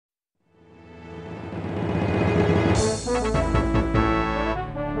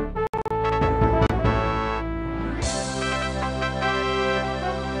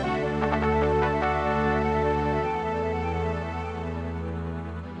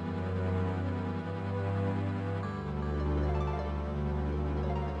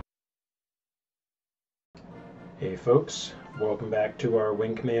Hey folks, welcome back to our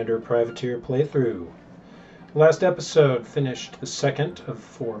Wing Commander Privateer playthrough. Last episode finished the second of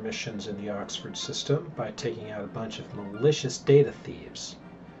 4 missions in the Oxford system by taking out a bunch of malicious data thieves.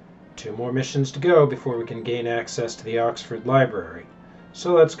 2 more missions to go before we can gain access to the Oxford Library.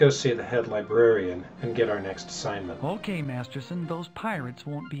 So let's go see the head librarian and get our next assignment. Okay, Masterson, those pirates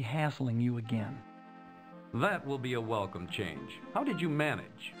won't be hassling you again. That will be a welcome change. How did you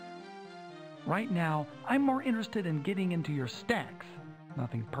manage? Right now, I'm more interested in getting into your stacks.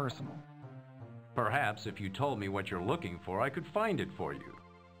 Nothing personal. Perhaps if you told me what you're looking for, I could find it for you.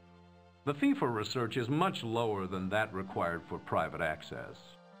 The fee for research is much lower than that required for private access.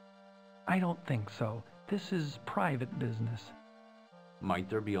 I don't think so. This is private business.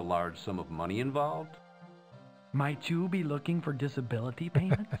 Might there be a large sum of money involved? Might you be looking for disability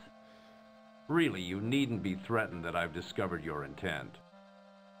payments? Really, you needn't be threatened that I've discovered your intent.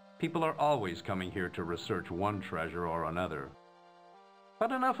 People are always coming here to research one treasure or another.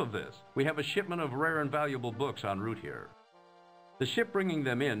 But enough of this. We have a shipment of rare and valuable books en route here. The ship bringing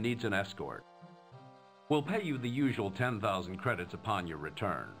them in needs an escort. We'll pay you the usual 10,000 credits upon your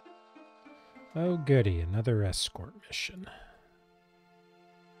return. Oh goody, another escort mission.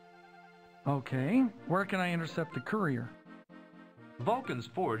 Okay, where can I intercept the courier? Vulcan's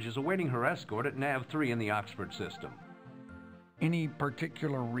Forge is awaiting her escort at Nav 3 in the Oxford system. Any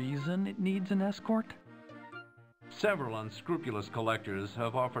particular reason it needs an escort? Several unscrupulous collectors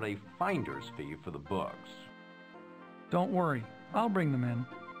have offered a finder's fee for the books. Don't worry, I'll bring them in,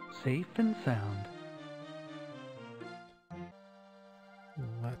 safe and sound.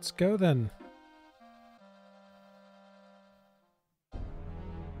 Let's go then.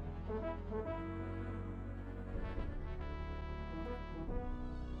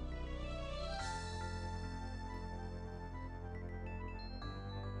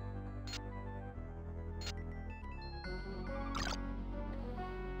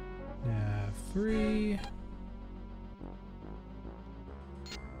 Nav 3.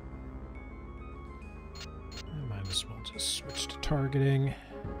 I might as well just switch to targeting.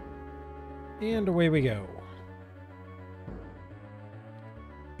 And away we go.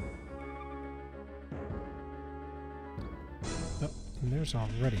 Oh, and there's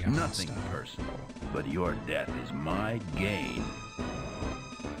already a Nothing hostile. personal, but your death is my gain.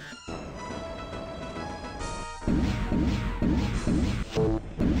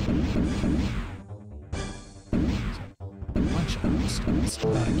 Bunch of hostiles.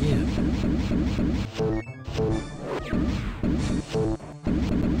 Not again.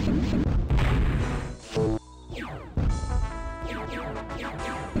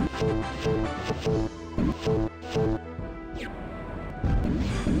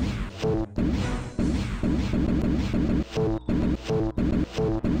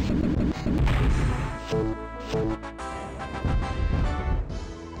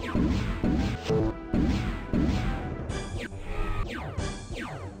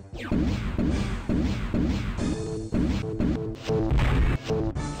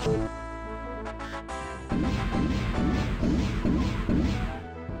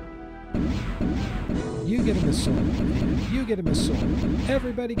 You get a missile, and you get a missile.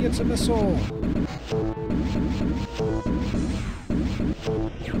 Everybody gets a missile.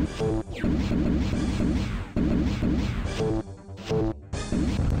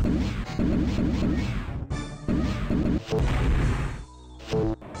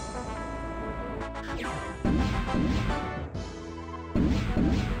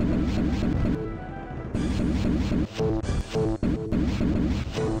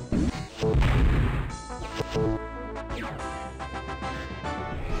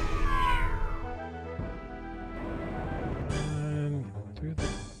 Through the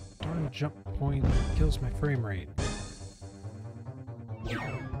darn jump point kills my frame rate.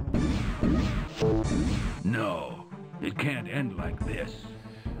 No, it can't end like this.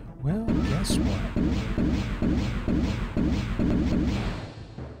 Well, guess what?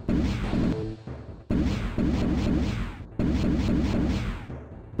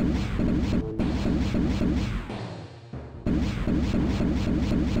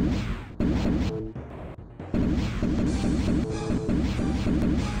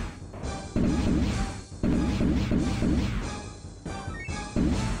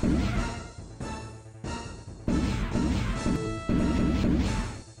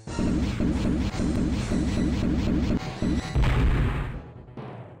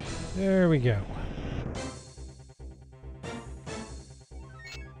 There we go.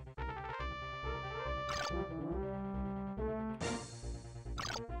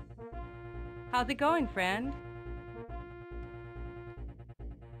 How's it going, friend?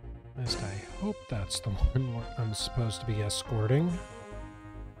 Lest I hope that's the one where I'm supposed to be escorting.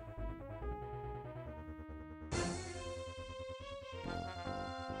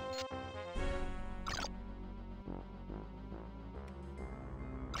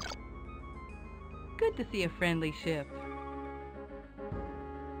 Good to see a friendly ship.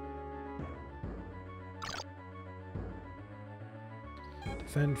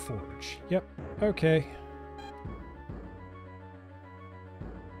 Defend Forge. Yep, okay.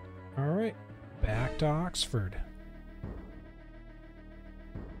 Alright, back to Oxford.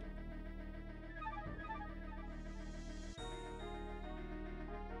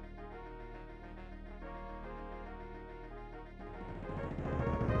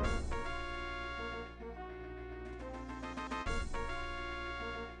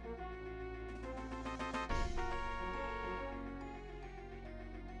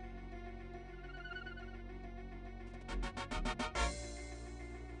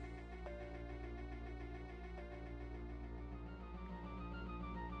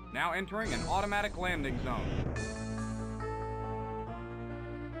 Now entering an automatic landing zone.